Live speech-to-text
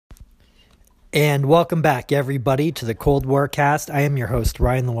And welcome back, everybody, to the Cold War Cast. I am your host,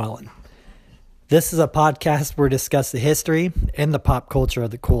 Ryan Llewellyn. This is a podcast where we discuss the history and the pop culture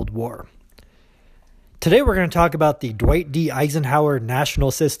of the Cold War. Today, we're going to talk about the Dwight D. Eisenhower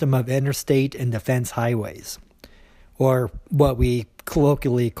National System of Interstate and Defense Highways, or what we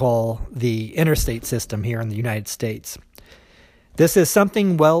colloquially call the interstate system here in the United States. This is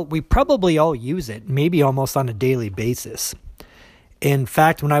something, we probably all use it, maybe almost on a daily basis. In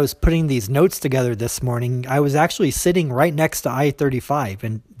fact, when I was putting these notes together this morning, I was actually sitting right next to I-35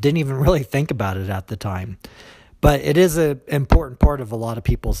 and didn't even really think about it at the time. But it is an important part of a lot of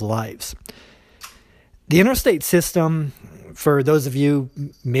people's lives. The interstate system, for those of you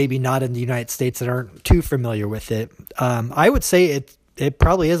maybe not in the United States that aren't too familiar with it, I would say it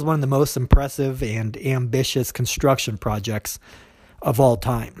probably is one of the most impressive and ambitious construction projects of all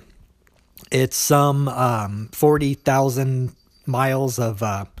time. It's some 40,000 miles of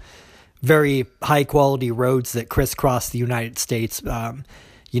very high quality roads that crisscross the United States.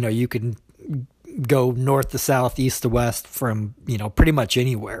 You can go north to south, east to west from, pretty much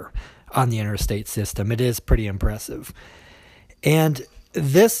anywhere on the interstate system. It is pretty impressive. And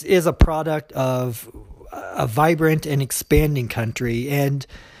this is a product of a vibrant and expanding country, and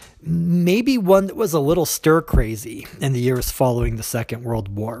maybe one that was a little stir crazy in the years following the Second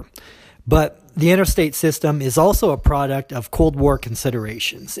World War. But the interstate system is also a product of Cold War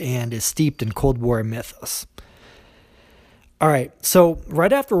considerations and is steeped in Cold War mythos. All right, so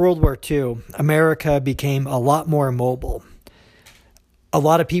right after World War II, America became a lot more mobile. A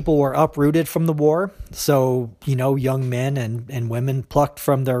lot of people were uprooted from the war, so, young men and women plucked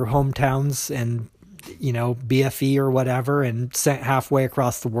from their hometowns and, BFE or whatever, and sent halfway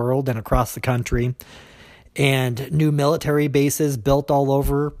across the world and across the country. And new military bases built all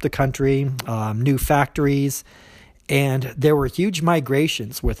over the country, new factories, and there were huge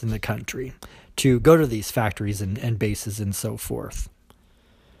migrations within the country to go to these factories and bases and so forth.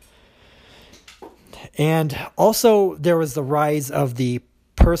 And also there was the rise of the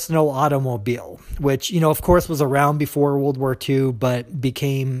personal automobile, which, of course was around before World War II, but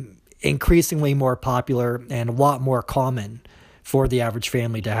became increasingly more popular and a lot more common for the average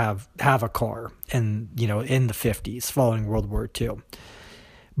family to have a car in the 50s following World War II.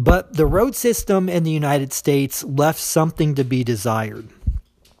 But the road system in the United States left something to be desired.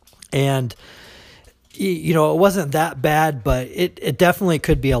 And, it wasn't that bad, but it definitely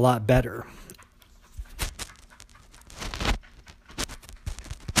could be a lot better.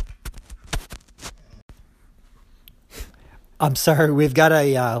 I'm sorry, we've got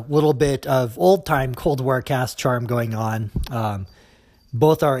a little bit of old-time Cold War cast charm going on.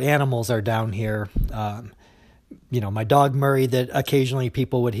 Both our animals are down here. My dog Murray that occasionally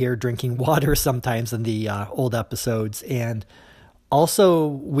people would hear drinking water sometimes in the old episodes. And also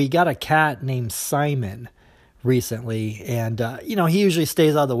we got a cat named Simon recently. And, he usually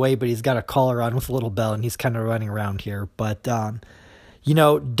stays out of the way, but he's got a collar on with a little bell and he's kind of running around here. But,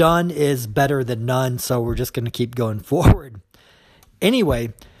 done is better than none, so we're just going to keep going forward.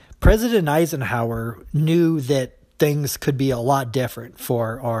 Anyway, President Eisenhower knew that things could be a lot different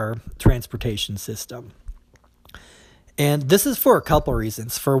for our transportation system. And this is for a couple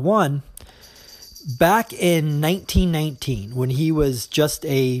reasons. For one, back in 1919, when he was just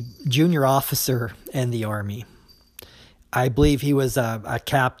a junior officer in the Army, I believe he was a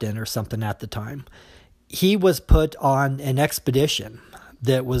captain or something at the time, he was put on an expedition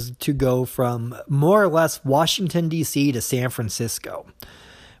that was to go from more or less Washington, D.C. to San Francisco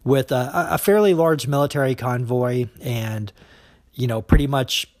with a fairly large military convoy and, pretty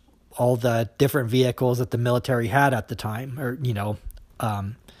much all the different vehicles that the military had at the time, or,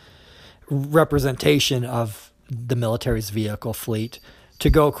 representation of the military's vehicle fleet, to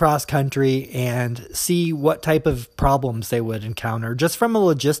go cross country and see what type of problems they would encounter just from a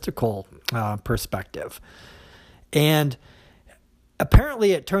logistical perspective. And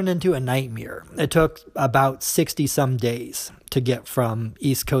apparently it turned into a nightmare. It took about 60-some days to get from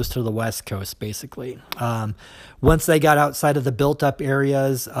East Coast to the West Coast, basically. Once they got outside of the built-up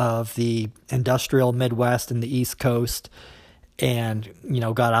areas of the industrial Midwest and the East Coast and,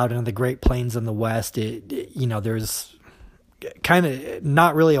 got out into the Great Plains in the West, there's kind of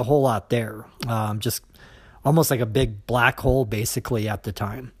not really a whole lot there. Just almost like a big black hole, basically, at the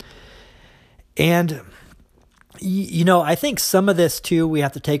time. And I think some of this, too, we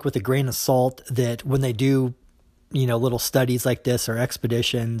have to take with a grain of salt, that when they do, little studies like this or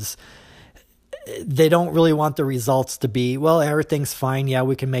expeditions, they don't really want the results to be, well, everything's fine. Yeah,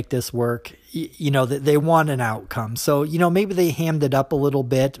 we can make this work. They want an outcome. So, maybe they hammed it up a little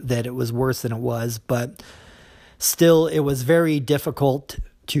bit that it was worse than it was, but still it was very difficult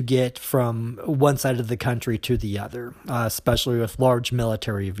to get from one side of the country to the other, especially with large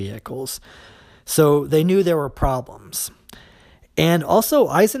military vehicles. So they knew there were problems. And also,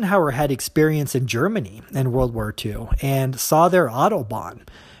 Eisenhower had experience in Germany in World War II and saw their Autobahn,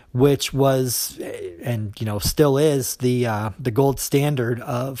 which was, and still is, the gold standard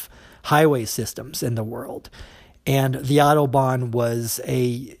of highway systems in the world. And the Autobahn was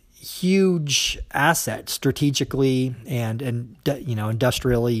a huge asset strategically and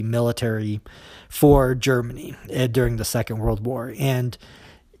industrially, military for Germany during the Second World War. And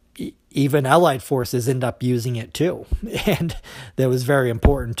even Allied forces end up using it too. And that was very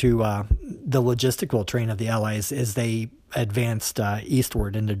important to the logistical train of the Allies as they advanced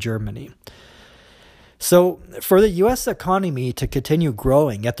eastward into Germany. So for the U.S. economy to continue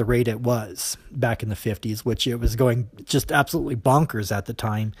growing at the rate it was back in the 50s, which it was going just absolutely bonkers at the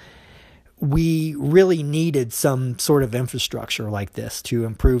time, we really needed some sort of infrastructure like this to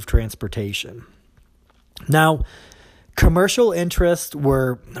improve transportation. Now, commercial interests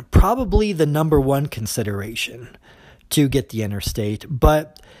were probably the number one consideration to get the interstate,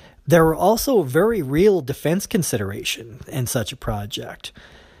 but there were also very real defense consideration in such a project.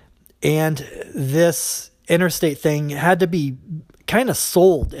 And this interstate thing had to be kind of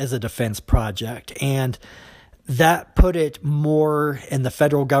sold as a defense project, and that put it more in the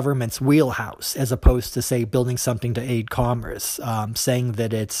federal government's wheelhouse as opposed to, say, building something to aid commerce, saying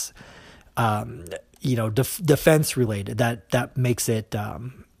that it's defense related. That makes it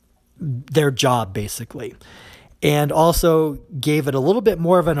their job, basically. And also gave it a little bit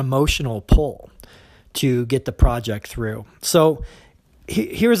more of an emotional pull to get the project through. So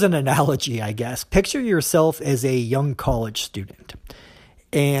here's an analogy, I guess. Picture yourself as a young college student,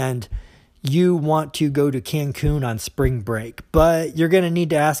 and you want to go to Cancun on spring break, but you're going to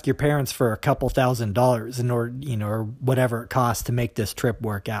need to ask your parents for a couple $1,000s in order, or whatever it costs to make this trip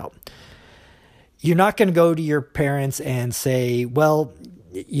work out. You're not going to go to your parents and say, well,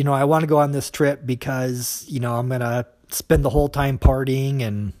 I want to go on this trip because, I'm going to spend the whole time partying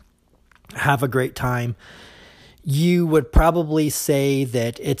and have a great time. You would probably say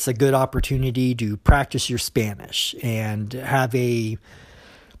that it's a good opportunity to practice your Spanish and have a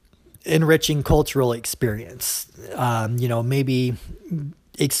enriching cultural experience. Maybe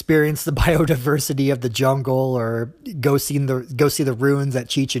experience the biodiversity of the jungle, or go see the ruins at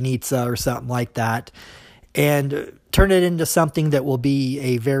Chichen Itza or something like that, and turn it into something that will be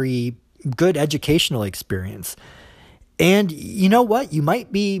a very good educational experience. And you know what? You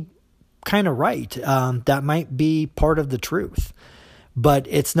might be kind of right. That might be part of the truth, but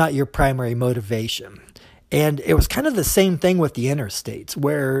it's not your primary motivation. And it was kind of the same thing with the interstates,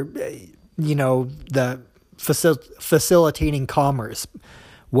 where, the facilitating commerce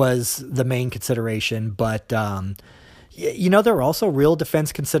was the main consideration. But, there were also real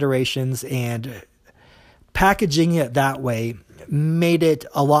defense considerations, and packaging it that way made it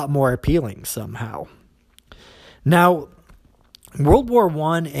a lot more appealing somehow. Now, World War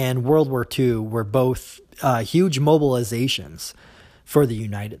I and World War II were both huge mobilizations for the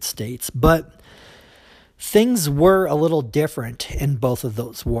United States, but things were a little different in both of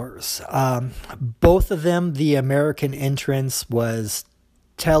those wars. Both of them, the American entrance was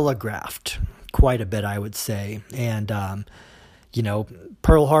telegraphed quite a bit, I would say. And,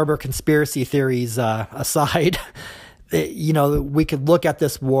 Pearl Harbor conspiracy theories aside, we could look at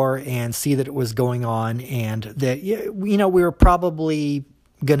this war and see that it was going on, and that, we were probably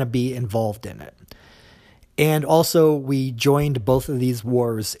going to be involved in it. And also, we joined both of these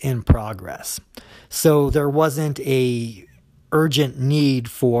wars in progress. So there wasn't a urgent need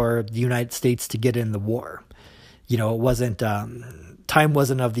for the United States to get in the war. It wasn't, time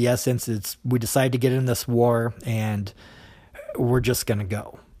wasn't of the essence. We decided to get in this war, and we're just going to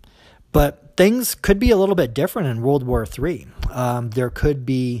go. But things could be a little bit different in World War III. There could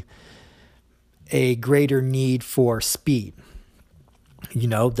be a greater need for speed.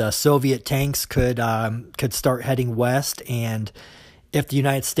 The Soviet tanks could start heading west, and if the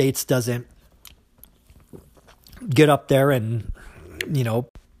United States doesn't get up there and,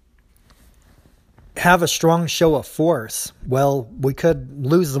 have a strong show of force, well, we could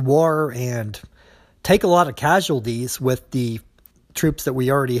lose the war and take a lot of casualties with the troops that we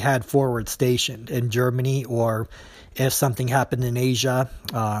already had forward stationed in Germany, or if something happened in Asia,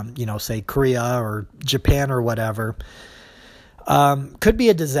 say Korea or Japan or whatever, could be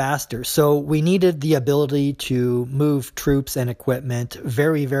a disaster. So we needed the ability to move troops and equipment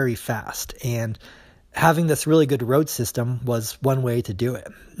very, very fast. And having this really good road system was one way to do it.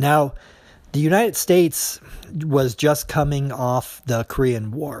 Now, the United States was just coming off the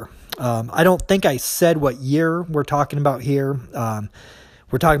Korean War. I don't think I said what year we're talking about here.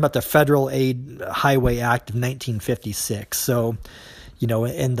 we're talking about the Federal Aid Highway Act of 1956. So,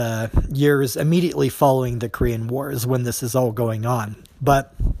 in the years immediately following the Korean War is when this is all going on.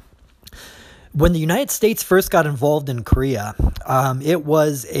 But when the United States first got involved in Korea, it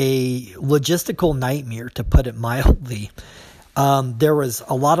was a logistical nightmare, to put it mildly. There was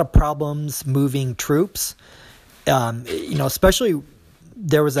a lot of problems moving troops. Especially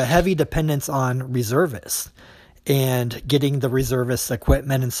there was a heavy dependence on reservists and getting the reservists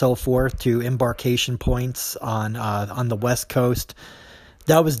equipment and so forth to embarkation points on the West Coast.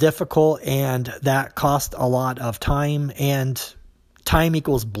 That was difficult, and that cost a lot of time, and time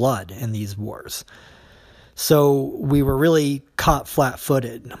equals blood in these wars. So we were really caught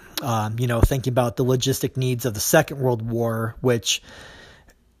flat-footed, thinking about the logistic needs of the Second World War, which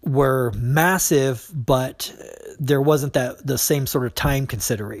were massive, but there wasn't the same sort of time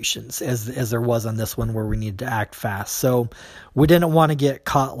considerations as there was on this one, where we needed to act fast. So we didn't want to get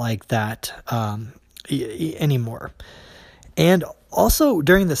caught like that anymore. And also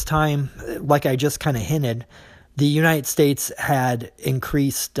during this time, like I just kind of hinted, the United States had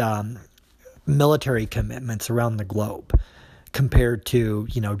increased military commitments around the globe compared to,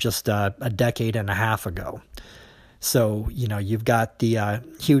 just a decade and a half ago. So, you've got the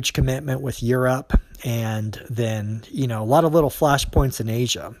huge commitment with Europe, and then, a lot of little flashpoints in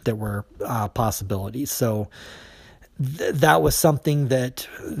Asia that were possibilities. So that was something that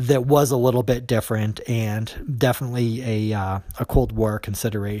was a little bit different, and definitely a Cold War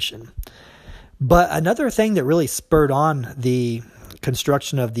consideration. But another thing that really spurred on the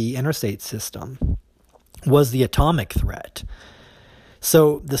construction of the interstate system was the atomic threat.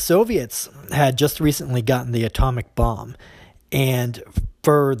 So the Soviets had just recently gotten the atomic bomb, and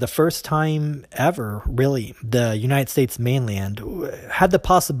for the first time ever, really, the United States mainland had the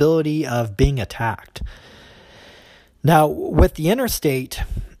possibility of being attacked. Now, with the interstate,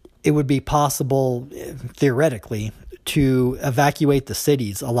 it would be possible, theoretically, to evacuate the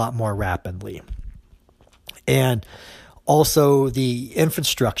cities a lot more rapidly. And also the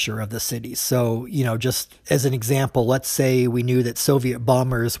infrastructure of the cities. So, just as an example, let's say we knew that Soviet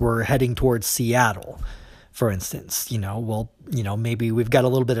bombers were heading towards Seattle, for instance. Maybe we've got a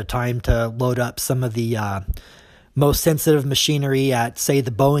little bit of time to load up some of the most sensitive machinery at, say,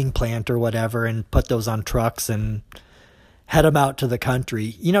 the Boeing plant or whatever, and put those on trucks and head them out to the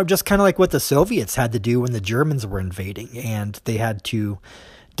country. Just kind of like what the Soviets had to do when the Germans were invading, and they had to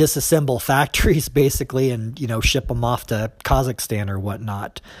disassemble factories basically and, ship them off to Kazakhstan or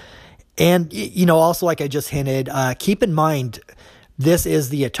whatnot. And, also, like I just hinted, keep in mind, this is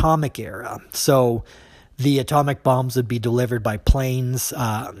the atomic era. So the atomic bombs would be delivered by planes.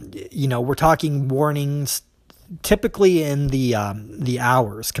 We're talking warnings typically in the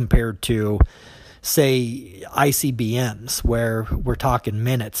hours compared to, say, ICBMs, where we're talking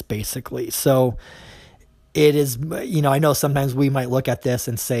minutes basically. So it is, I know sometimes we might look at this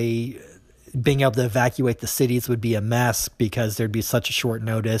and say being able to evacuate the cities would be a mess because there'd be such a short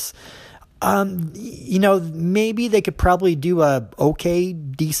notice. Maybe they could probably do a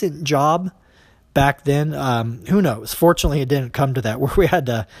decent job back then. Who knows? Fortunately, it didn't come to that where we had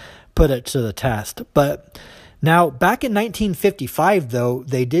to put it to the test. But now, back in 1955, though,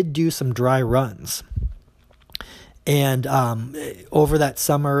 they did do some dry runs. And over that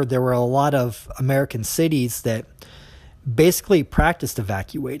summer, there were a lot of American cities that basically practiced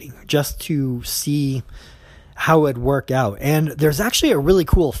evacuating just to see how it would work out. And there's actually a really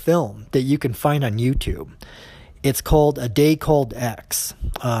cool film that you can find on YouTube. It's called A Day Called X.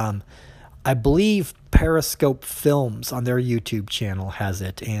 I believe Periscope Films on their YouTube channel has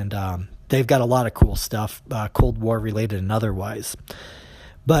it. And they've got a lot of cool stuff, Cold War related and otherwise.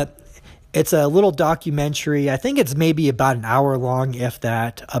 But it's a little documentary. I think it's maybe about an hour long, if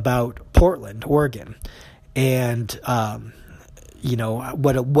that, about Portland, Oregon, and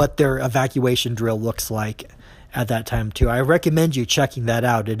what their evacuation drill looks like at that time too. I recommend you checking that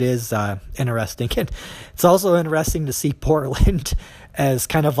out. It is interesting, and it's also interesting to see Portland as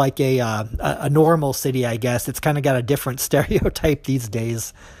kind of like a normal city. I guess it's kind of got a different stereotype these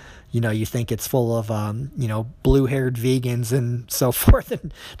days. You think it's full of, blue-haired vegans and so forth,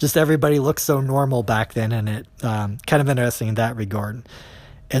 and just everybody looks so normal back then, and it kind of interesting in that regard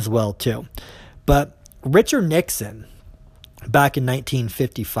as well, too. But Richard Nixon, back in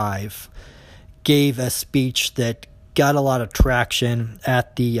 1955, gave a speech that got a lot of traction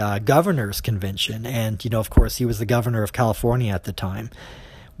at the governor's convention, and, of course, he was the governor of California at the time,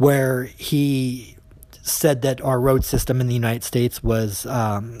 where he said that our road system in the United States was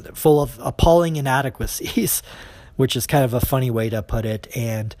full of appalling inadequacies, which is kind of a funny way to put it,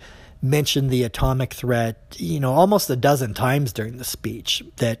 and mentioned the atomic threat, almost a dozen times during the speech,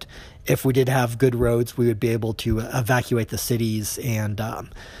 that if we did have good roads, we would be able to evacuate the cities. And,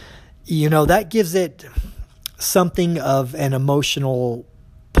 that gives it something of an emotional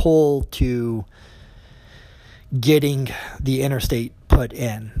pull to getting the interstate put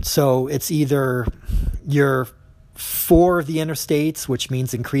in. So it's either you're for the interstates, which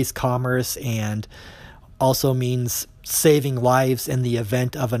means increased commerce and also means saving lives in the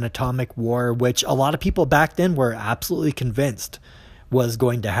event of an atomic war, which a lot of people back then were absolutely convinced was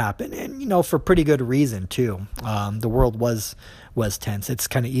going to happen. And, for pretty good reason, too. The world was tense. It's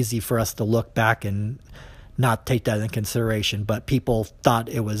kind of easy for us to look back and not take that into consideration, but people thought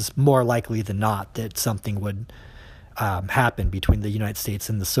it was more likely than not that something would happen between the United States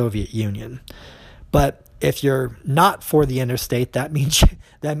and the Soviet Union. But if you're not for the interstate, that means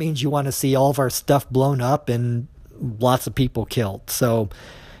you want to see all of our stuff blown up and lots of people killed. So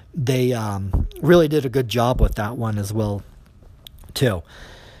they really did a good job with that one as well, too.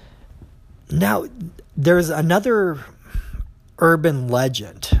 Now, there's another urban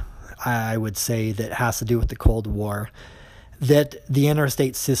legend, I would say, that has to do with the Cold War, that the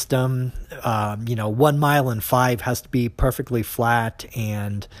interstate system, 1 mile and 5 has to be perfectly flat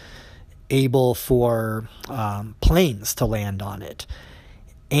and able for planes to land on it.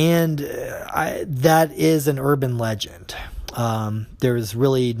 And that is an urban legend. There's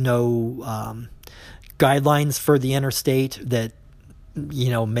really no guidelines for the interstate that,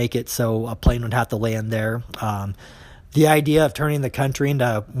 make it so a plane would have to land there. The idea of turning the country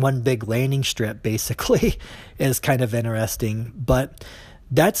into one big landing strip, basically, is kind of interesting. But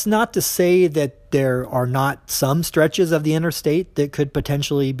that's not to say that there are not some stretches of the interstate that could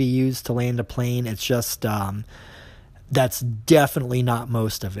potentially be used to land a plane. It's just that's definitely not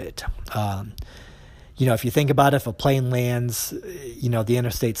most of it. If you think about it, if a plane lands, the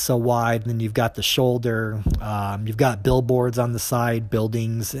interstate's so wide, then you've got the shoulder, you've got billboards on the side,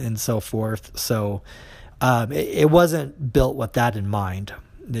 buildings, and so forth. So it wasn't built with that in mind.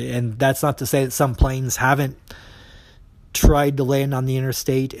 And that's not to say that some planes haven't tried to land on the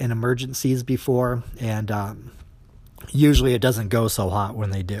interstate in emergencies before, and usually it doesn't go so hot when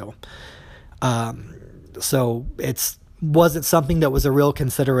they do. So it wasn't something that was a real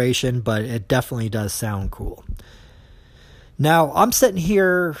consideration, but it definitely does sound cool. Now, I'm sitting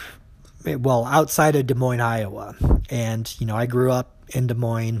here, outside of Des Moines, Iowa, and, I grew up in Des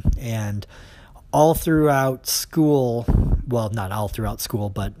Moines, and all throughout school, not all throughout school,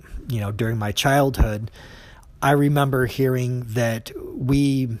 but, during my childhood, I remember hearing that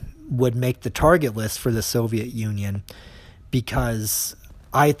we would make the target list for the Soviet Union because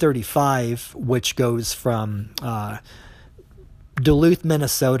I-35, which goes from Duluth,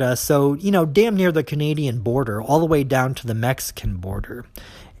 Minnesota, so, damn near the Canadian border, all the way down to the Mexican border,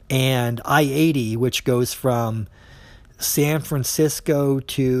 and I-80, which goes from San Francisco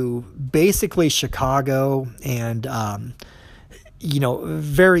to basically Chicago and,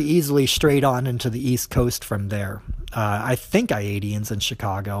 very easily straight on into the East Coast from there. I think I-80 ends in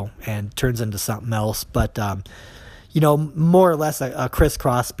Chicago and turns into something else, but, more or less a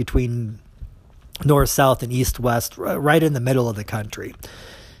crisscross between north-south and east-west, right in the middle of the country.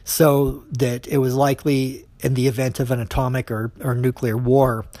 So that it was likely, in the event of an atomic or nuclear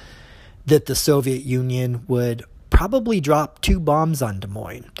war, that the Soviet Union would probably drop 2 bombs on Des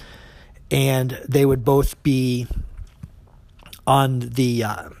Moines. And they would both be on the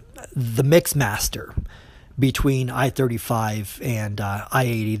Mixmaster between I-35 and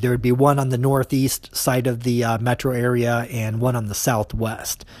I-80. There would be one on the northeast side of the metro area and one on the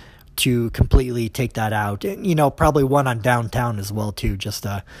southwest to completely take that out. And, probably one on downtown as well, too, just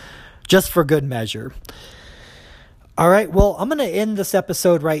for good measure. All right, well, I'm going to end this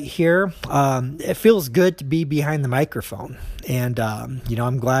episode right here. It feels good to be behind the microphone, and,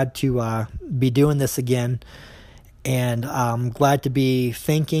 I'm glad to be doing this again, and I'm glad to be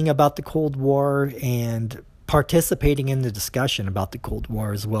thinking about the Cold War and participating in the discussion about the Cold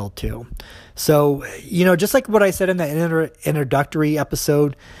War as well, too. So, just like what I said in that introductory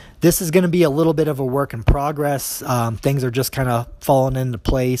episode, this is going to be a little bit of a work in progress. Things are just kind of falling into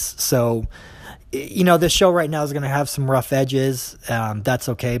place, so this show right now is going to have some rough edges. That's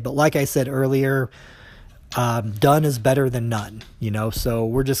okay. But like I said earlier, done is better than none, so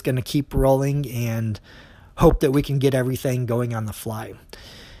we're just going to keep rolling and hope that we can get everything going on the fly.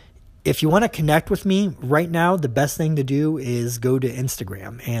 If you want to connect with me right now, the best thing to do is go to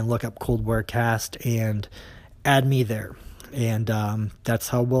Instagram and look up Cold War Cast and add me there. And that's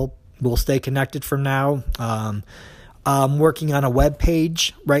how we'll stay connected from now. I'm working on a web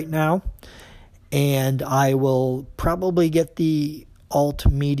page right now, and I will probably get the alt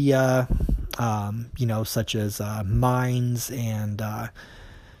media, such as Minds and, I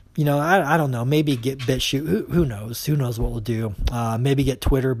don't know, maybe get BitChute. Who knows? Who knows what we'll do? Maybe get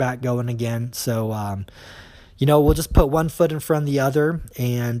Twitter back going again. So, we'll just put one foot in front of the other,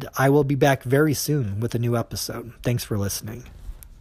 and I will be back very soon with a new episode. Thanks for listening.